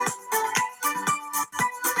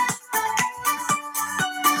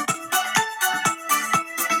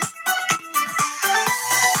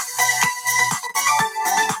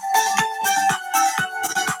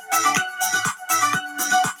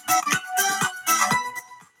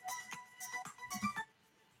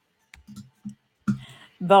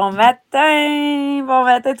Bon matin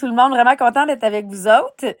tout le monde, vraiment content d'être avec vous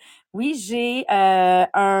autres. Oui, j'ai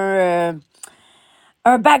un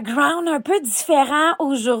background un peu différent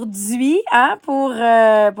aujourd'hui pour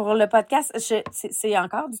le podcast. C'est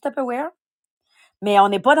encore du Tupperware, mais on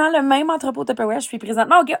n'est pas dans le même entrepôt Tupperware. Je suis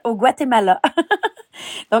présentement au Guatemala.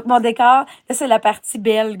 Donc, mon décor, ça, c'est la partie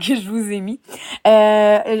belle que je vous ai mis.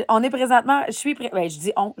 On est présentement, je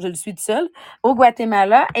dis on, je le suis toute seule, au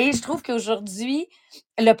Guatemala. Et je trouve qu'aujourd'hui,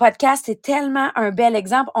 le podcast est tellement un bel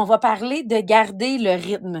exemple. On va parler de garder le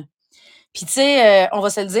rythme. Puis, tu sais, on va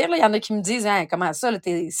se le dire, il y en a qui me disent, hein, comment ça,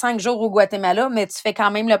 t'es 5 jours au Guatemala, mais tu fais quand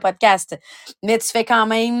même le podcast. Mais tu fais quand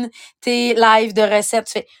même tes lives de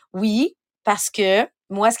recettes. Oui, parce que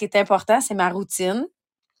moi, ce qui est important, c'est ma routine.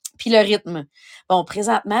 Puis le rythme. Bon,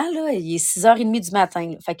 présentement, là, il est 6h30 du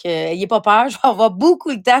matin. Là. Fait que, ayez pas peur, je vais avoir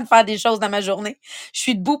beaucoup de temps de faire des choses dans ma journée. Je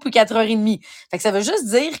suis debout pour 4h30. Fait que ça veut juste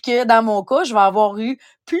dire que dans mon cas, je vais avoir eu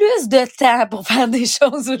plus de temps pour faire des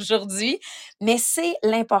choses aujourd'hui. Mais c'est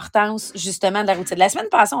l'importance, justement, de la routine. La semaine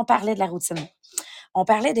passée, on parlait de la routine. On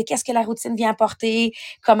parlait de qu'est-ce que la routine vient apporter,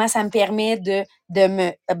 comment ça me permet de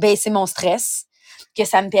me baisser mon stress, que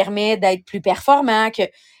ça me permet d'être plus performant,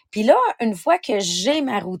 puis là, une fois que j'ai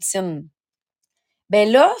ma routine,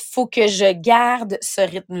 ben là, faut que je garde ce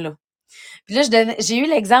rythme-là. Puis là, j'ai eu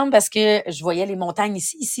l'exemple parce que je voyais les montagnes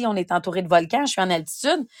ici. Ici, on est entouré de volcans, je suis en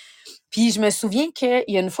altitude. Puis je me souviens qu'il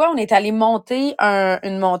y a une fois, on est allé monter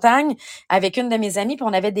une montagne avec une de mes amies, puis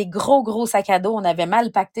on avait des gros sacs à dos. On avait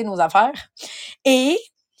mal pacté nos affaires. Et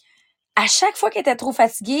à chaque fois qu'elle était trop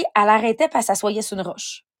fatiguée, elle arrêtait et elle s'assoyait sur une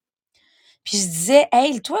roche. Puis je disais,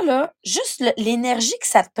 hey, toi, là, juste l'énergie que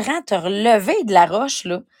ça te prend te relever de la roche,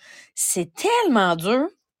 là, c'est tellement dur.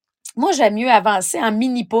 Moi, j'aime mieux avancer en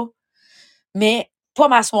mini pas, mais pas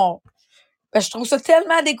m'asseoir. Je trouve ça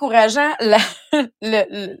tellement décourageant,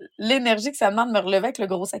 l'énergie que ça demande de me relever avec le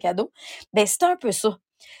gros sac à dos. Ben, c'est un peu ça.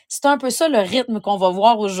 C'est un peu ça le rythme qu'on va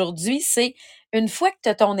voir aujourd'hui. C'est une fois que tu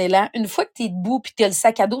as ton élan, une fois que tu es debout puis que tu as le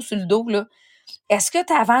sac à dos sur le dos, là, est-ce que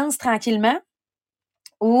tu avances tranquillement?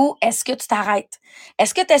 Ou est-ce que tu t'arrêtes?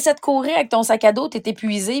 Est-ce que tu essaies de courir avec ton sac à dos, tu es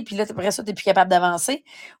épuisé, puis là, après ça, tu n'es plus capable d'avancer?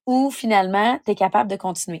 Ou finalement, tu es capable de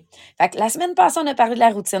continuer? Fait que la semaine passée, on a parlé de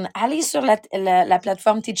la routine. Allez sur la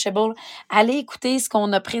plateforme Teachable, allez écouter ce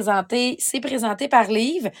qu'on a présenté. C'est présenté par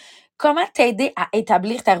Livre. Comment t'aider à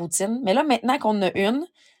établir ta routine? Mais là, maintenant qu'on en a une,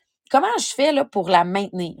 comment je fais là, pour la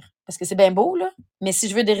maintenir? Parce que c'est bien beau, là, mais si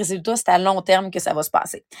je veux des résultats, c'est à long terme que ça va se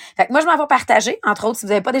passer. Fait que moi, je m'en vais partager. Entre autres, si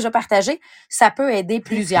vous n'avez pas déjà partagé, ça peut aider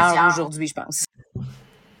plusieurs aujourd'hui, je pense.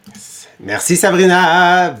 Merci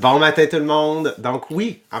Sabrina! Bon matin tout le monde! Donc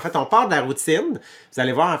oui, en fait, on part de la routine. Vous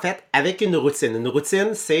allez voir, en fait, avec une routine. Une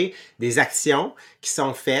routine, c'est des actions qui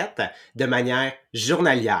sont faites de manière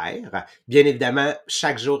journalière. Bien évidemment,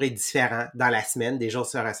 chaque jour est différent dans la semaine. Des jours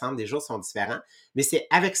se ressemblent, des jours sont différents. Mais c'est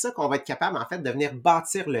avec ça qu'on va être capable, en fait, de venir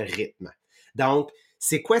bâtir le rythme. Donc,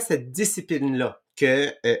 c'est quoi cette discipline-là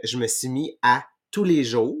que je me suis mis à tous les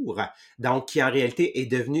jours, donc qui en réalité est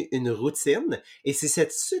devenue une routine. Et c'est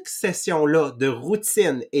cette succession-là de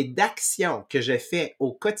routines et d'actions que je fais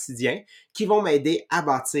au quotidien qui vont m'aider à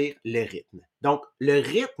bâtir le rythme. Donc, le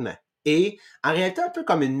rythme est en réalité un peu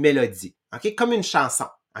comme une mélodie, ok, comme une chanson.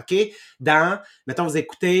 OK? Mettons, vous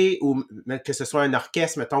écoutez, ou que ce soit un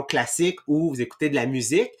orchestre, mettons, classique, ou vous écoutez de la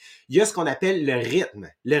musique, il y a ce qu'on appelle le rythme.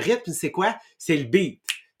 Le rythme, c'est quoi? C'est le beat.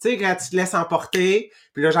 Tu sais, quand tu te laisses emporter,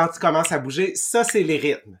 puis là, genre, tu commences à bouger, ça, c'est les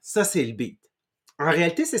rythmes. Ça, c'est le beat. En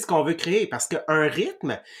réalité, c'est ce qu'on veut créer parce qu'un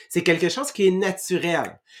rythme, c'est quelque chose qui est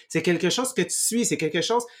naturel. C'est quelque chose que tu suis. C'est quelque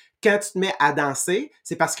chose, quand tu te mets à danser,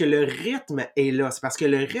 c'est parce que le rythme est là. C'est parce que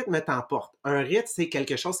le rythme t'emporte. Un rythme, c'est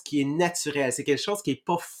quelque chose qui est naturel. C'est quelque chose qui est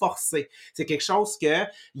pas forcé. C'est quelque chose que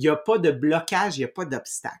il y a pas de blocage, il y a pas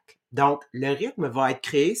d'obstacle. Donc, le rythme va être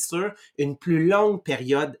créé sur une plus longue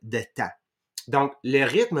période de temps. Donc, le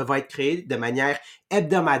rythme va être créé de manière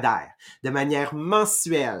hebdomadaire, de manière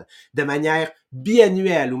mensuelle, de manière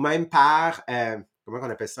biannuelle ou même par, comment on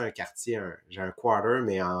appelle ça un quartier? J'ai un quarter,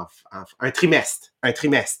 mais un trimestre. Un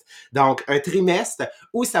trimestre. Donc, un trimestre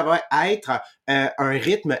où ça va être un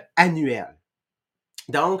rythme annuel.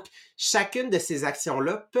 Donc, chacune de ces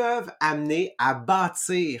actions-là peuvent amener à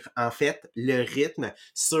bâtir, en fait, le rythme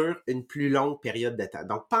sur une plus longue période de temps.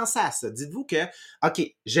 Donc, pensez à ça. Dites-vous que, OK,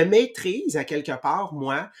 je maîtrise à quelque part,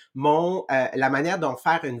 moi, la manière dont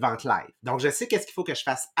faire une vente live. Donc, je sais qu'est-ce qu'il faut que je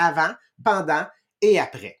fasse avant, pendant et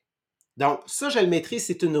après. Donc, ça, je le maîtrise,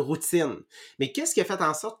 c'est une routine. Mais qu'est-ce qui a fait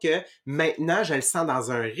en sorte que maintenant, je le sens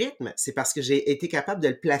dans un rythme? C'est parce que j'ai été capable de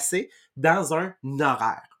le placer dans un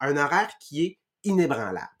horaire qui est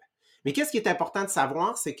inébranlable. Mais qu'est-ce qui est important de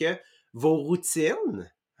savoir, c'est que vos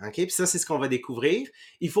routines, OK? Puis ça, c'est ce qu'on va découvrir.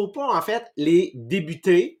 Il faut pas, en fait, les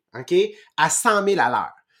débuter, OK, à 100 000 à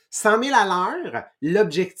l'heure. 100 000 à l'heure,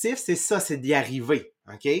 l'objectif, c'est ça, c'est d'y arriver.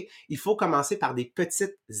 OK? Il faut commencer par des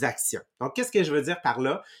petites actions. Donc, qu'est-ce que je veux dire par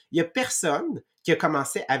là? Il y a personne qui a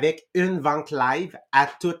commencé avec une vente live à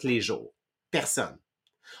tous les jours. Personne.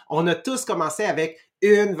 On a tous commencé avec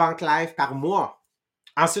une vente live par mois.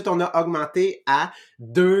 Ensuite, on a augmenté à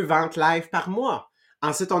 2 ventes live par mois.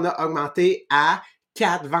 Ensuite, on a augmenté à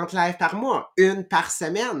 4 ventes live par mois, une par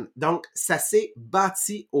semaine. Donc, ça s'est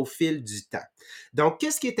bâti au fil du temps. Donc,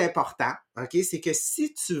 qu'est-ce qui est important, OK? C'est que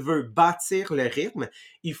si tu veux bâtir le rythme,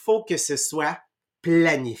 il faut que ce soit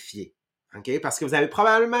planifié. OK? Parce que vous avez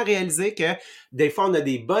probablement réalisé que des fois, on a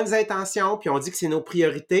des bonnes intentions, puis on dit que c'est nos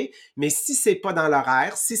priorités, mais si c'est pas dans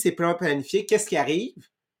l'horaire, si c'est pas planifié, qu'est-ce qui arrive?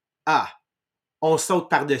 Ah, on saute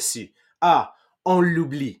par-dessus. Ah, on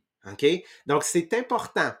l'oublie. OK? Donc, c'est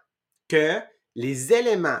important que les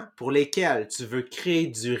éléments pour lesquels tu veux créer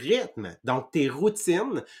du rythme, donc tes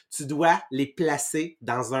routines, tu dois les placer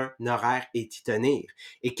dans un horaire et t'y tenir.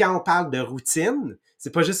 Et quand on parle de routine,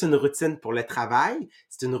 c'est pas juste une routine pour le travail,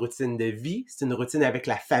 c'est une routine de vie, c'est une routine avec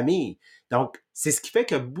la famille. Donc, c'est ce qui fait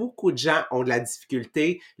que beaucoup de gens ont de la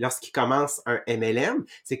difficulté lorsqu'ils commencent un MLM,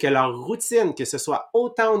 c'est que leur routine, que ce soit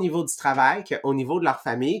autant au niveau du travail qu'au niveau de leur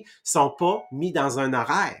famille, sont pas mis dans un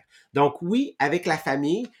horaire. Donc oui, avec la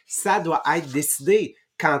famille, ça doit être décidé.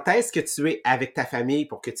 Quand est-ce que tu es avec ta famille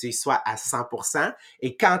pour que tu y sois à 100%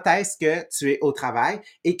 et quand est-ce que tu es au travail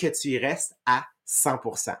et que tu y restes à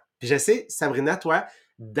 100%. Puis je sais, Sabrina, toi,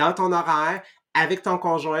 dans ton horaire, avec ton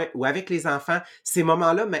conjoint ou avec les enfants, ces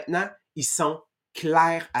moments-là, maintenant, ils sont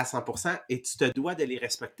clairs à 100% et tu te dois de les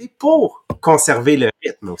respecter pour conserver le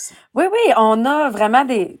rythme aussi. Oui, oui, on a vraiment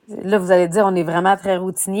des. Là, vous allez dire, on est vraiment très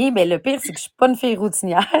routinier. Mais le pire, c'est que je suis pas une fille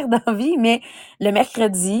routinière dans la vie, mais le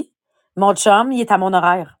mercredi, mon chum, il est à mon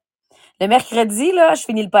horaire. Le mercredi, là, je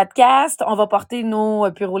finis le podcast. On va porter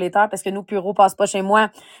nos bureaux laiteurs parce que nos bureaux passent pas chez moi.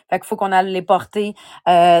 Fait qu'il faut qu'on aille les porter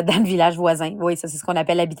dans le village voisin. Oui, ça, c'est ce qu'on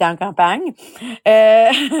appelle habiter en campagne. Euh,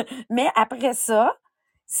 mais après ça,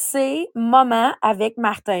 c'est moment avec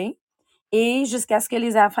Martin et jusqu'à ce que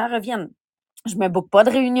les enfants reviennent. Je me boucle pas de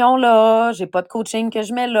réunion là, j'ai pas de coaching que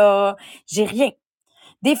je mets là, j'ai rien.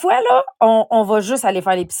 Des fois, là, on va juste aller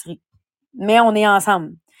faire l'épicerie, mais on est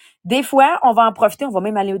ensemble. Des fois, on va en profiter, on va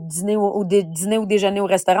même aller au dîner, dîner ou déjeuner au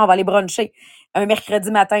restaurant, on va aller bruncher un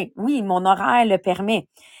mercredi matin. Oui, mon horaire le permet.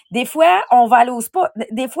 Des fois, on va aller au spa.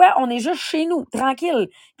 Des fois, on est juste chez nous, tranquille.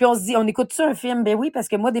 Puis on se dit, on écoute-tu un film? Ben oui, parce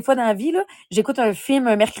que moi, des fois, dans la vie, là, j'écoute un film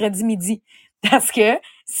un mercredi midi. Parce que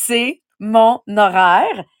c'est mon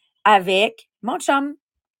horaire avec mon chum.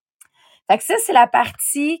 Fait que ça, c'est la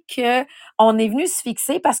partie que on est venu se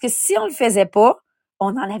fixer parce que si on le faisait pas,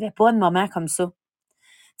 on n'en avait pas de moment comme ça.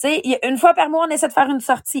 Tu sais, une fois par mois, on essaie de faire une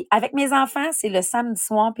sortie. Avec mes enfants, c'est le samedi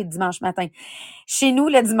soir puis le dimanche matin. Chez nous,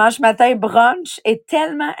 le dimanche matin, brunch est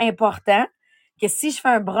tellement important que si je fais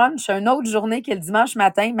un brunch une autre journée que le dimanche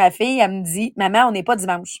matin, ma fille, elle me dit, maman, on n'est pas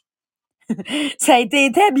dimanche. Ça a été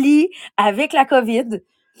établi avec la COVID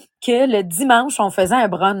que le dimanche, on faisait un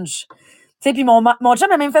brunch. Tu sais, puis mon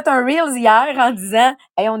chum a même fait un Reels hier en disant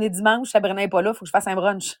 « Hey, on est dimanche, Sabrina n'est pas là, faut que je fasse un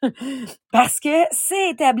brunch. » Parce que c'est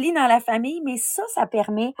établi dans la famille, mais ça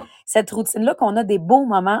permet cette routine-là qu'on a des beaux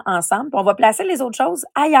moments ensemble. Puis on va placer les autres choses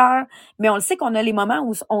ailleurs. Mais on le sait qu'on a les moments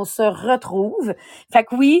où on se retrouve. Fait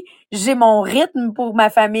que oui, j'ai mon rythme pour ma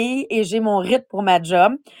famille et j'ai mon rythme pour ma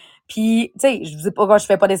job. Puis, tu sais, je vous dis pas que je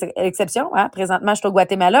fais pas d'exception. Hein? Présentement, je suis au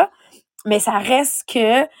Guatemala. Mais ça reste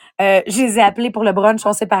que je les ai appelés pour le brunch.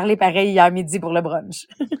 On s'est parlé pareil hier midi pour le brunch.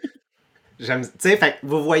 J'aime, tu sais, fait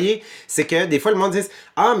vous voyez, c'est que des fois le monde dit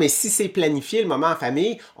ah mais si c'est planifié le moment en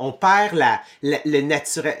famille, on perd le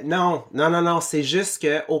naturel. Non, non, non, non, c'est juste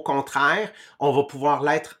que au contraire, on va pouvoir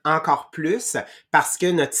l'être encore plus parce que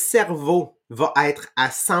notre cerveau va être à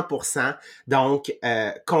 100% donc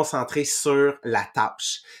concentré sur la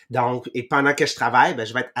tâche. Donc et pendant que je travaille, ben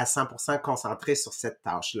je vais être à 100% concentré sur cette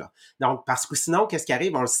tâche-là. Donc parce que sinon qu'est-ce qui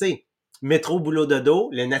arrive, on le sait. Métro, boulot, dodo,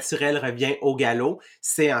 le naturel revient au galop,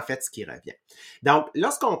 c'est en fait ce qui revient. Donc,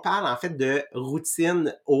 lorsqu'on parle en fait de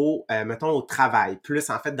routine mettons au travail,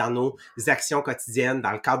 plus en fait dans nos actions quotidiennes,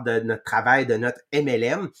 dans le cadre de notre travail, de notre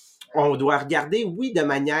MLM, on doit regarder, oui, de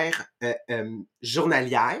manière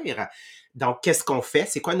journalière. Donc, qu'est-ce qu'on fait?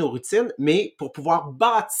 C'est quoi nos routines? Mais pour pouvoir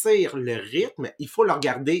bâtir le rythme, il faut le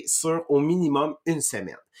regarder sur au minimum une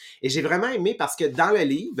semaine. Et j'ai vraiment aimé parce que dans le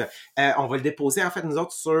livre, on va le déposer en fait nous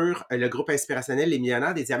autres sur le groupe inspirationnel Les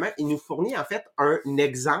Millionnaires des Diamants. Il nous fournit en fait un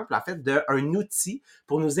exemple, en fait, d'un outil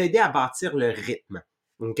pour nous aider à bâtir le rythme.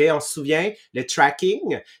 OK? On se souvient, le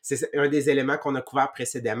tracking, c'est un des éléments qu'on a couvert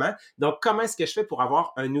précédemment. Donc, comment est-ce que je fais pour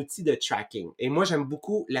avoir un outil de tracking? Et moi, j'aime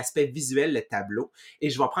beaucoup l'aspect visuel, le tableau. Et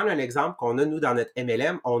je vais prendre un exemple qu'on a, nous, dans notre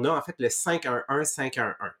MLM. On a en fait le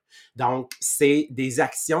 5-1-1-5-1-1. Donc, c'est des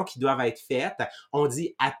actions qui doivent être faites. On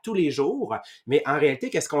dit à tous les jours, mais en réalité,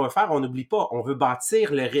 qu'est-ce qu'on veut faire? On n'oublie pas, on veut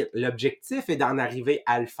bâtir le rythme. L'objectif est d'en arriver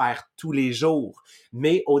à le faire tous les jours.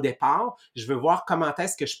 Mais au départ, je veux voir comment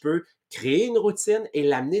est-ce que je peux créer une routine et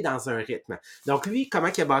l'amener dans un rythme. Donc, lui, comment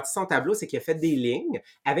il a bâti son tableau, c'est qu'il a fait des lignes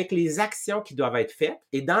avec les actions qui doivent être faites.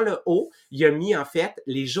 Et dans le haut, il a mis en fait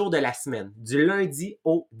les jours de la semaine, du lundi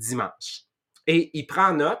au dimanche. Et il prend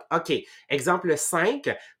en note, OK, exemple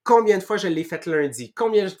 5, combien de fois je l'ai fait lundi,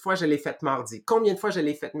 combien de fois je l'ai fait mardi, combien de fois je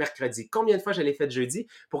l'ai fait mercredi, combien de fois je l'ai fait jeudi,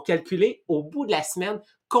 pour calculer au bout de la semaine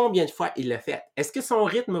combien de fois il l'a fait. Est-ce que son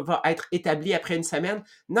rythme va être établi après une semaine?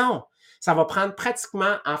 Non. Ça va prendre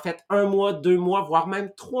pratiquement, en fait, 1 mois, 2 mois, voire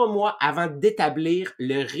même 3 mois avant d'établir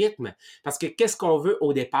le rythme. Parce que qu'est-ce qu'on veut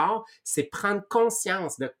au départ? C'est prendre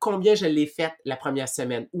conscience de combien je l'ai fait la première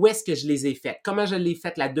semaine, où est-ce que je les ai faites, comment je l'ai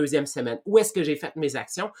fait la deuxième semaine, où est-ce que j'ai fait mes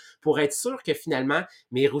actions pour être sûr que finalement,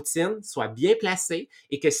 mes routines soient bien placées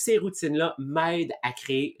et que ces routines-là m'aident à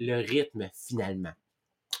créer le rythme finalement.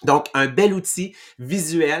 Donc, un bel outil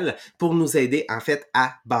visuel pour nous aider, en fait,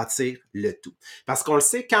 à bâtir le tout. Parce qu'on le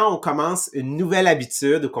sait, quand on commence une nouvelle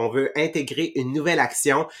habitude ou qu'on veut intégrer une nouvelle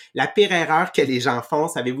action, la pire erreur que les gens font,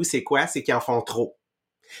 savez-vous c'est quoi? C'est qu'ils en font trop.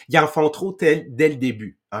 Ils en font trop dès le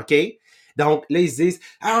début, OK? Donc, là, ils se disent,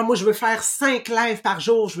 ah, moi, je veux faire 5 lives par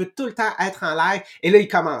jour, je veux tout le temps être en live. Et là, ils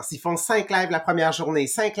commencent. Ils font 5 lives la première journée,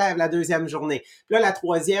 5 lives la deuxième journée. Puis là, la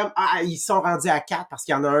troisième, ils sont rendus à 4 parce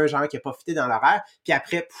qu'il y en a un, genre, qui n'a pas fité dans l'horaire. Puis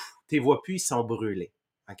après, t'es vois plus, ils sont brûlés.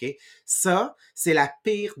 OK? Ça, c'est la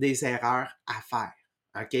pire des erreurs à faire.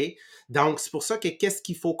 OK? Donc, c'est pour ça que qu'est-ce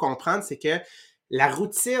qu'il faut comprendre, c'est que la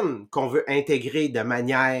routine qu'on veut intégrer de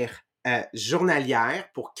manière journalière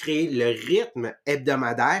pour créer le rythme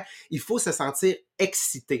hebdomadaire, il faut se sentir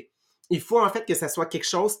excité. Il faut en fait que ça soit quelque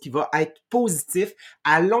chose qui va être positif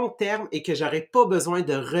à long terme et que j'aurai pas besoin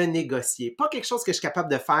de renégocier. Pas quelque chose que je suis capable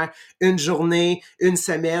de faire une journée, une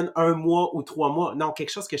semaine, un mois ou 3 mois. Non, quelque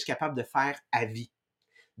chose que je suis capable de faire à vie.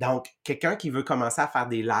 Donc, quelqu'un qui veut commencer à faire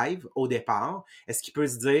des lives au départ, est-ce qu'il peut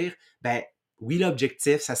se dire, ben oui,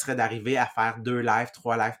 l'objectif, ça serait d'arriver à faire 2 lives,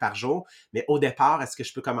 3 lives par jour, mais au départ, est-ce que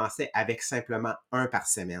je peux commencer avec simplement 1 par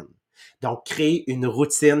semaine? Donc, créer une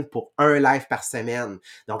routine pour 1 live par semaine.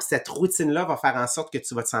 Donc, cette routine-là va faire en sorte que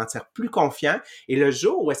tu vas te sentir plus confiant et le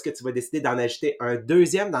jour où est-ce que tu vas décider d'en ajouter un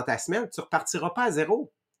deuxième dans ta semaine, tu ne repartiras pas à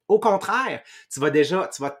zéro. Au contraire, tu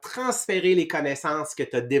vas transférer les connaissances que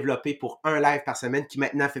tu as développées pour 1 live par semaine qui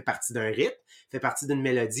maintenant fait partie d'un rythme, fait partie d'une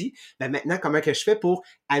mélodie. Ben maintenant, comment que je fais pour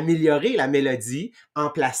améliorer la mélodie en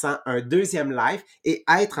plaçant un deuxième live et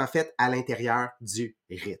être en fait à l'intérieur du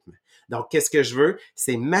rythme. Donc, qu'est-ce que je veux?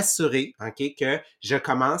 C'est m'assurer, OK, que je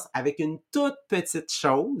commence avec une toute petite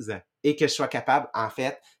chose et que je sois capable, en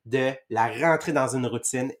fait, de la rentrer dans une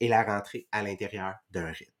routine et la rentrer à l'intérieur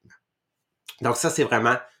d'un rythme. Donc, ça, c'est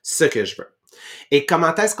vraiment ce que je veux. Et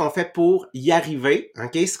comment est-ce qu'on fait pour y arriver?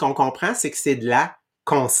 OK? Ce qu'on comprend, c'est que c'est de la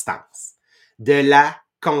constance. De la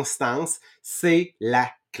constance, c'est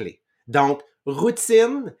la clé. Donc,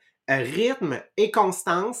 routine, rythme et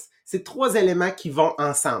constance, c'est 3 éléments qui vont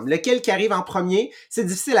ensemble. Lequel qui arrive en premier, c'est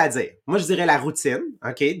difficile à dire. Moi, je dirais la routine,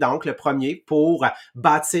 OK? Donc, le premier pour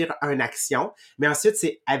bâtir une action. Mais ensuite,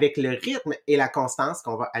 c'est avec le rythme et la constance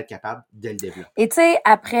qu'on va être capable de le développer. Et tu sais,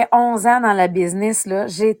 après 11 ans dans la business, là,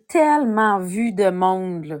 j'ai tellement vu de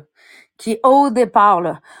monde là, qui, au départ,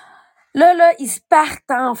 là, ils se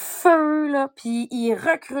partent en feu, là, puis ils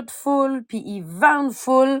recrutent full, puis ils vendent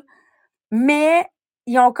full, mais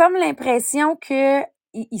ils ont comme l'impression que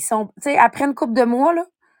ils sont, tu sais, après une couple de mois, là,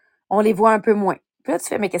 on les voit un peu moins. Puis là, tu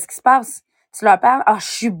fais, mais qu'est-ce qui se passe? Tu leur parles, je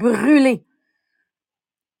suis brûlée.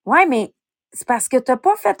 Ouais, mais c'est parce que t'as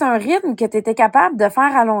pas fait un rythme que tu étais capable de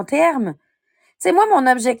faire à long terme. Tu sais, moi, mon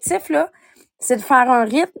objectif, là, c'est de faire un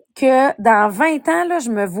rythme que dans 20 ans, là, je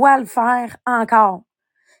me vois le faire encore.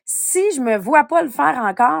 Si je me vois pas le faire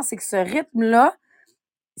encore, c'est que ce rythme-là,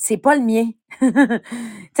 c'est pas le mien.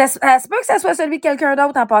 Ça se peut que ça soit celui de quelqu'un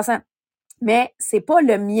d'autre en passant, mais c'est pas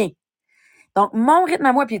le mien. Donc, mon rythme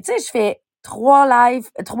à moi, puis tu sais, je fais 3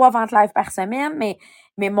 ventes live par semaine,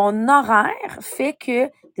 mais mon horaire fait que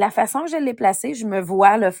de la façon que je l'ai placé, je me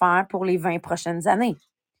vois le faire pour les 20 prochaines années.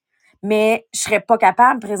 Mais je serais pas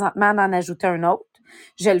capable présentement d'en ajouter un autre.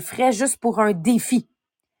 Je le ferais juste pour un défi.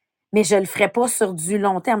 Mais je le ferais pas sur du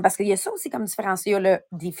long terme. Parce qu'il y a ça aussi comme différence. Il y a le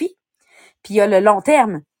défi, puis il y a le long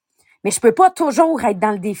terme. Mais je peux pas toujours être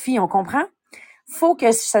dans le défi, on comprend? faut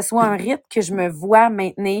que ce soit un rythme que je me vois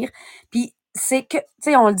maintenir. Puis c'est que, tu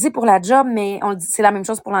sais, on le dit pour la job, mais c'est la même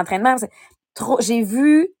chose pour l'entraînement. J'ai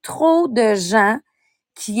vu trop de gens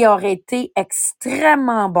qui auraient été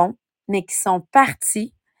extrêmement bons, mais qui sont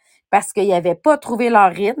partis parce qu'ils n'avaient pas trouvé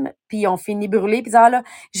leur rythme, puis ils ont fini brûlés, puis ils disent, ah là,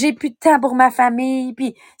 j'ai plus de temps pour ma famille,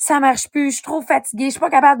 puis ça marche plus, je suis trop fatiguée, je suis pas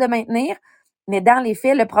capable de maintenir. Mais dans les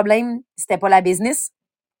faits, le problème, c'était pas la business.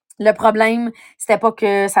 Le problème, c'était pas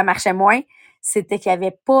que ça marchait moins, c'était qu'ils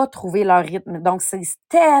n'avaient pas trouvé leur rythme. Donc, c'est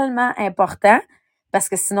tellement important parce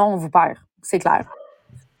que sinon, on vous perd. C'est clair.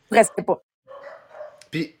 Restez pas.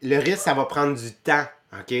 Puis le risque, ça va prendre du temps,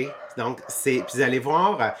 OK? Donc, puis vous allez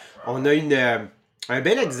voir, on a un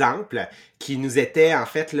bel exemple qui nous était en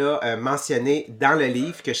fait là mentionné dans le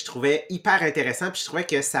livre que je trouvais hyper intéressant, puis je trouvais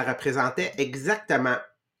que ça représentait exactement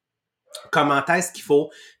comment est-ce qu'il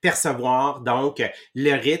faut percevoir donc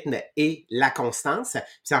le rythme et la constance.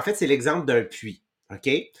 Puis en fait, c'est l'exemple d'un puits. OK?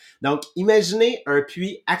 Donc, imaginez un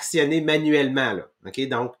puits actionné manuellement, là. OK?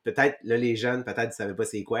 Donc, peut-être, là, les jeunes, peut-être, ils ne savaient pas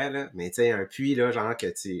c'est quoi, là. Mais, tu sais, un puits, là, genre, que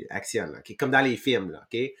tu actionnes, là, OK? Comme dans les films, là.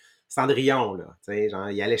 OK? Cendrillon, là. Tu sais, genre,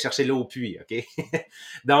 il allait chercher l'eau au puits, OK?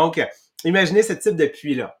 Donc, imaginez ce type de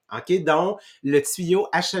puits-là. OK? Donc, le tuyau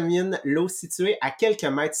achemine l'eau située à quelques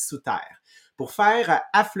mètres sous terre. Pour faire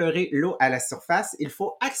affleurer l'eau à la surface, il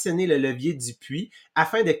faut actionner le levier du puits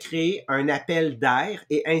afin de créer un appel d'air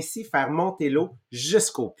et ainsi faire monter l'eau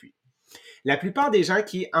jusqu'au puits. La plupart des gens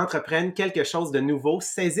qui entreprennent quelque chose de nouveau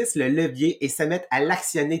saisissent le levier et se mettent à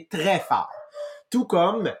l'actionner très fort. Tout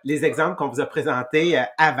comme les exemples qu'on vous a présentés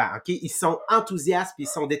avant. OK? Ils sont enthousiastes et ils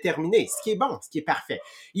sont déterminés, ce qui est bon, ce qui est parfait.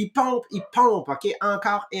 Ils pompent, OK?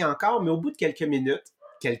 Encore et encore, mais au bout de quelques minutes,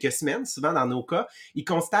 quelques semaines, souvent dans nos cas, ils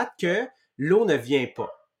constatent que l'eau ne vient pas.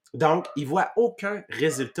 Donc, ils voient aucun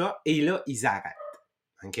résultat et là, ils arrêtent.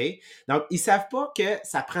 OK? Donc, ils savent pas que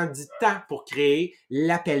ça prend du temps pour créer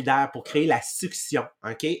l'appel d'air, pour créer la succion,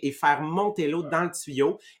 OK? Et faire monter l'eau dans le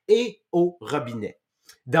tuyau et au robinet.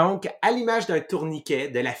 Donc, à l'image d'un tourniquet,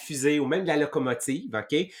 de la fusée ou même de la locomotive,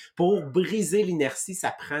 OK? Pour briser l'inertie, ça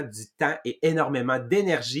prend du temps et énormément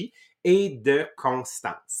d'énergie et de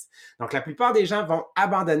constance. Donc, la plupart des gens vont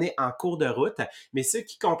abandonner en cours de route, mais ceux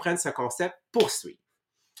qui comprennent ce concept poursuivent.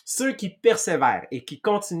 Ceux qui persévèrent et qui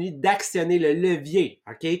continuent d'actionner le levier,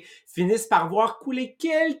 OK, finissent par voir couler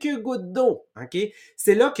quelques gouttes d'eau, OK?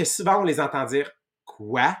 C'est là que souvent on les entend dire «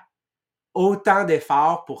 Quoi? Autant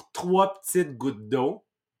d'efforts pour 3 petites gouttes d'eau?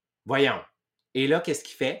 Voyons. » Et là, qu'est-ce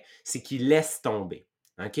qu'il fait? C'est qu'il laisse tomber,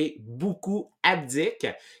 OK? Beaucoup abdiquent,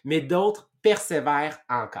 mais d'autres persévèrent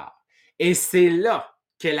encore. Et c'est là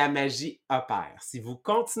que la magie opère. Si vous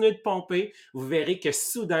continuez de pomper, vous verrez que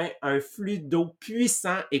soudain, un flux d'eau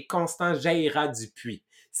puissant et constant jaillira du puits.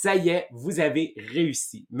 Ça y est, vous avez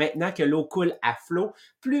réussi. Maintenant que l'eau coule à flot,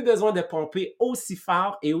 plus besoin de pomper aussi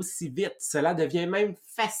fort et aussi vite. Cela devient même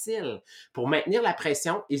facile. Pour maintenir la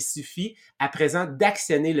pression, il suffit à présent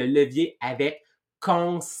d'actionner le levier avec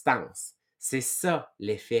constance. C'est ça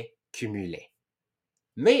l'effet cumulé.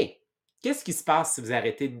 Mais qu'est-ce qui se passe si vous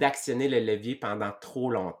arrêtez d'actionner le levier pendant trop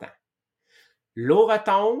longtemps? L'eau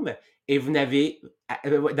retombe et vous n'avez,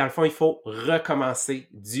 dans le fond, il faut recommencer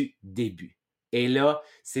du début. Et là,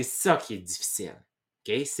 c'est ça qui est difficile.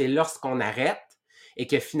 Okay? C'est lorsqu'on arrête et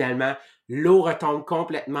que finalement, l'eau retombe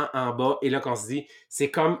complètement en bas et là qu'on se dit,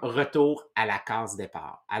 c'est comme retour à la case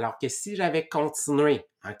départ. Alors que si j'avais continué,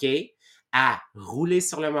 OK, à rouler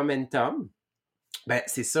sur le momentum, ben,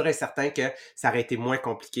 c'est sûr et certain que ça aurait été moins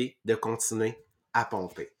compliqué de continuer à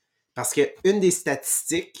pomper. Parce que une des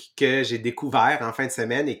statistiques que j'ai découvert en fin de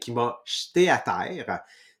semaine et qui m'a jeté à terre,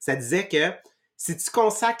 ça disait que si tu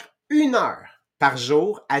consacres 1 heure par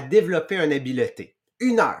jour à développer une habileté,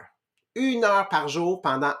 1 heure par jour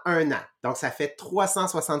pendant 1 an, donc ça fait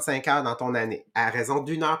 365 heures dans ton année, à raison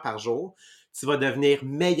d'1 heure par jour, tu vas devenir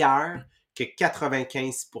meilleur que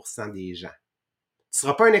 95% des gens. Tu ne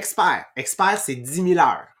seras pas un expert. Expert, c'est 10 000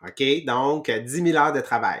 heures, OK? Donc, 10 000 heures de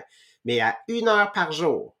travail. Mais à 1 heure par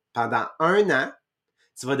jour, pendant 1 an,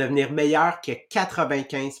 tu vas devenir meilleur que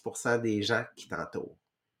 95% des gens qui t'entourent.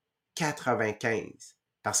 95.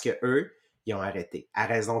 Parce que eux, ils ont arrêté à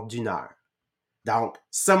raison d'1 heure. Donc,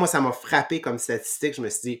 ça, moi, ça m'a frappé comme statistique. Je me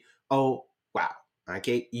suis dit, oh, wow, OK?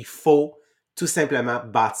 Il faut tout simplement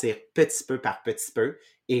bâtir petit peu par petit peu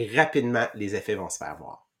et rapidement, les effets vont se faire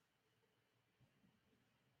voir.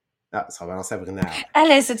 Ah, ça va lancer Sabrina.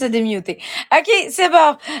 Allez, essaie de se démuter. OK, c'est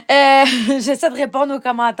bon. J'essaie de répondre aux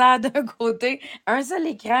commentaires d'un côté. Un seul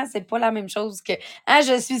écran, c'est pas la même chose que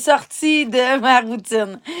je suis sortie de ma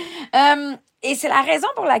routine. Et c'est la raison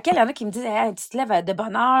pour laquelle il y en a qui me disent hey, tu te lèves de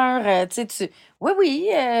bonne heure, tu sais, Oui,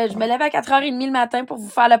 je me lève à 4h30 le matin pour vous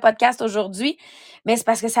faire le podcast aujourd'hui, mais c'est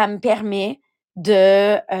parce que ça me permet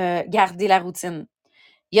de garder la routine.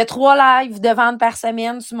 Il y a 3 lives de vente par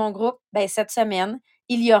semaine sur mon groupe. Ben, cette semaine,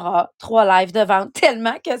 il y aura 3 lives de vente,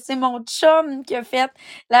 tellement que c'est mon chum qui a fait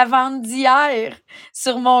la vente d'hier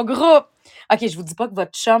sur mon groupe. OK, je vous dis pas que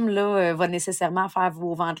votre chum, là, va nécessairement faire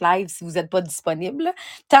vos ventes live si vous n'êtes pas disponible, là.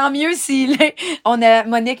 Tant mieux s'il est. On a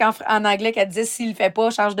Monique en anglais qui disait s'il le fait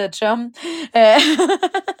pas, change de chum. Euh,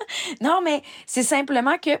 non, mais c'est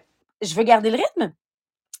simplement que je veux garder le rythme.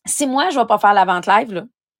 Si moi, je vais pas faire la vente live, là,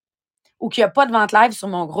 ou qu'il n'y a pas de vente live sur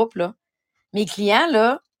mon groupe, là, mes clients,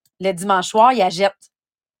 là, le dimanche soir, ils achètent.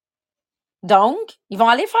 Donc, ils vont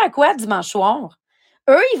aller faire quoi dimanche soir?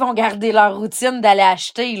 Eux, ils vont garder leur routine d'aller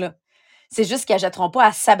acheter, là. C'est juste qu'ils n'achèteront pas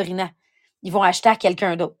à Sabrina. Ils vont acheter à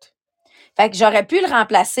quelqu'un d'autre. Fait que j'aurais pu le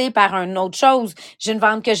remplacer par une autre chose. J'ai une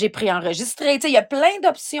vente que j'ai préenregistrée. Tu sais, il y a plein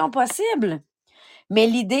d'options possibles. Mais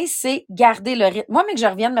l'idée, c'est garder le rythme. Moi, mais que je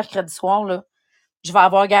revienne mercredi soir, là, je vais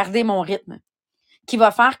avoir gardé mon rythme, qui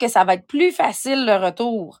va faire que ça va être plus facile le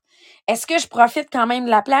retour. Est-ce que je profite quand même de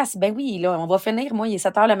la place? Ben oui, là, on va finir. Moi, il est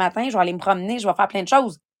 7 heures le matin, je vais aller me promener, je vais faire plein de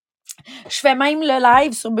choses. Je fais même le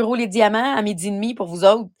live sur Bureau Les Diamants à 12h30 pour vous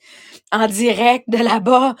autres, en direct de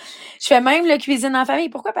là-bas. Je fais même le cuisine en famille.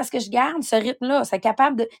 Pourquoi? Parce que je garde ce rythme-là.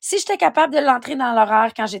 Si j'étais capable de l'entrer dans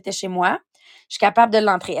l'horaire quand j'étais chez moi, je suis capable de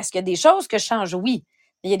l'entrer. Est-ce qu'il y a des choses que je change? Oui.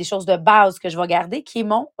 Il y a des choses de base que je vais garder, qui est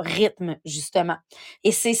mon rythme, justement.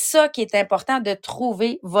 Et c'est ça qui est important, de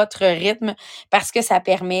trouver votre rythme, parce que ça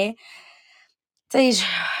permet, tu sais,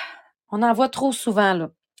 on en voit trop souvent, là.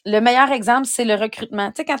 Le meilleur exemple, c'est le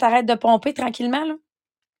recrutement. Tu sais, quand tu arrêtes de pomper tranquillement, là,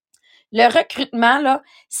 le recrutement, là,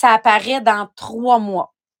 ça apparaît dans 3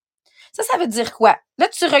 mois. Ça veut dire quoi? Là,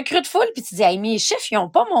 tu recrutes full, puis tu dis, hey, mes chiffres, ils n'ont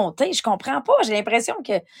pas monté. Je comprends pas. J'ai l'impression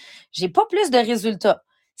que j'ai pas plus de résultats.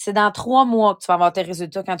 C'est dans 3 mois que tu vas avoir tes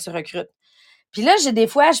résultats quand tu recrutes. Puis là, j'ai des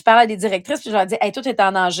fois, je parle à des directrices, puis je leur dis, hey, tout est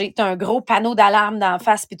en danger. Tu as un gros panneau d'alarme d'en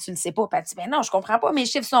face, puis tu le sais pas. Puis elle dit, ben non, je comprends pas, mes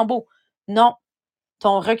chiffres sont beaux. Non,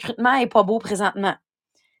 ton recrutement est pas beau présentement.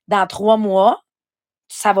 Dans 3 mois,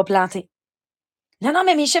 ça va planter. Non,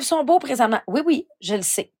 mais mes chiffres sont beaux présentement. Oui, je le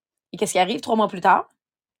sais. Et qu'est-ce qui arrive 3 mois plus tard?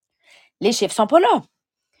 Les chiffres sont pas là.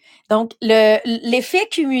 Donc, l'effet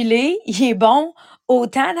cumulé, il est bon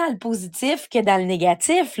autant dans le positif que dans le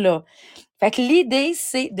négatif, là. Fait que l'idée,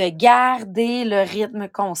 c'est de garder le rythme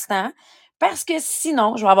constant, parce que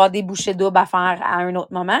sinon, je vais avoir des bouchées doubles à faire à un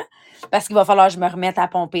autre moment, parce qu'il va falloir que je me remette à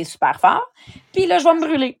pomper super fort. Puis là, je vais me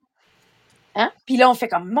brûler. Hein? Puis là, on fait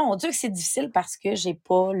comme, mon Dieu, que c'est difficile parce que j'ai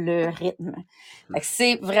pas le rythme. Fait que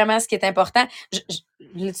c'est vraiment ce qui est important. Tu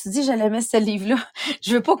dis, je l'aimais, ce livre-là.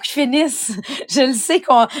 Je veux pas qu'il finisse. Je le sais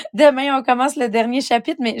demain, on commence le dernier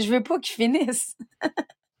chapitre, mais je veux pas qu'il finisse.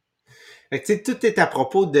 Fait que, tu sais, tout est à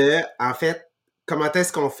propos de, en fait, comment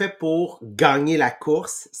est-ce qu'on fait pour gagner la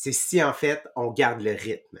course? C'est si, en fait, on garde le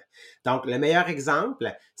rythme. Donc, le meilleur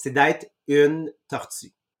exemple, c'est d'être une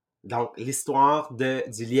tortue. Donc, l'histoire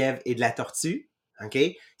du lièvre et de la tortue, OK?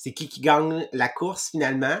 C'est qui gagne la course,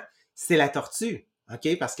 finalement? C'est la tortue,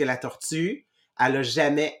 OK? Parce que la tortue, elle a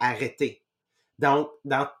jamais arrêté. Donc,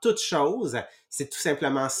 dans toute chose, c'est tout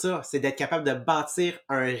simplement ça, c'est d'être capable de bâtir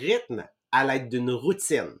un rythme à l'aide d'une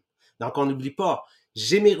routine. Donc, on n'oublie pas,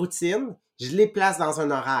 j'ai mes routines, je les place dans un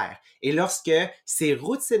horaire. Et lorsque ces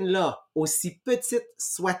routines-là, aussi petites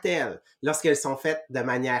soient-elles, lorsqu'elles sont faites de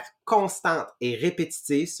manière constante et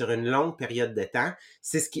répétitive sur une longue période de temps,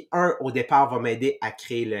 c'est ce qui, au départ, va m'aider à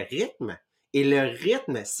créer le rythme. Et le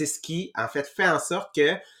rythme, c'est ce qui, en fait en sorte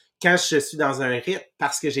que quand je suis dans un rythme,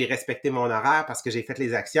 parce que j'ai respecté mon horaire, parce que j'ai fait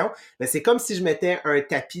les actions, ben c'est comme si je mettais un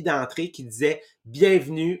tapis d'entrée qui disait «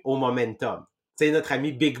 Bienvenue au momentum ». Tu sais, notre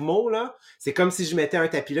ami Big Mo, là, c'est comme si je mettais un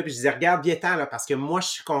tapis là, puis je disais « Regarde, viens-t'en, là, parce que moi, je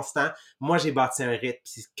suis constant, moi, j'ai bâti un rythme. »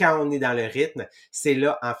 Puis quand on est dans le rythme, c'est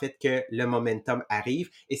là, en fait, que le momentum arrive,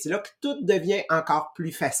 et c'est là que tout devient encore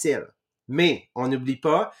plus facile. Mais, on n'oublie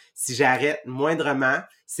pas, si j'arrête moindrement,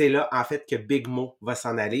 c'est là, en fait, que Big Mo va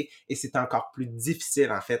s'en aller, et c'est encore plus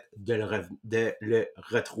difficile, en fait, de le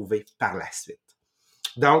retrouver par la suite.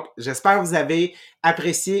 Donc, j'espère que vous avez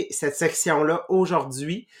apprécié cette section-là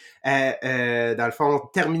aujourd'hui. Dans le fond, on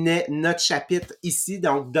terminait notre chapitre ici.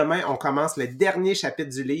 Donc, demain, on commence le dernier chapitre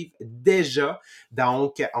du livre déjà.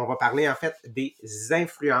 Donc, on va parler en fait des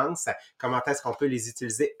influences. Comment est-ce qu'on peut les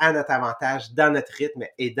utiliser à notre avantage dans notre rythme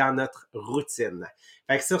et dans notre routine.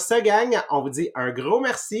 Fait que sur ce, gang, on vous dit un gros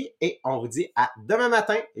merci et on vous dit à demain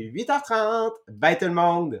matin, 8h30. Bye tout le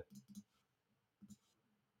monde!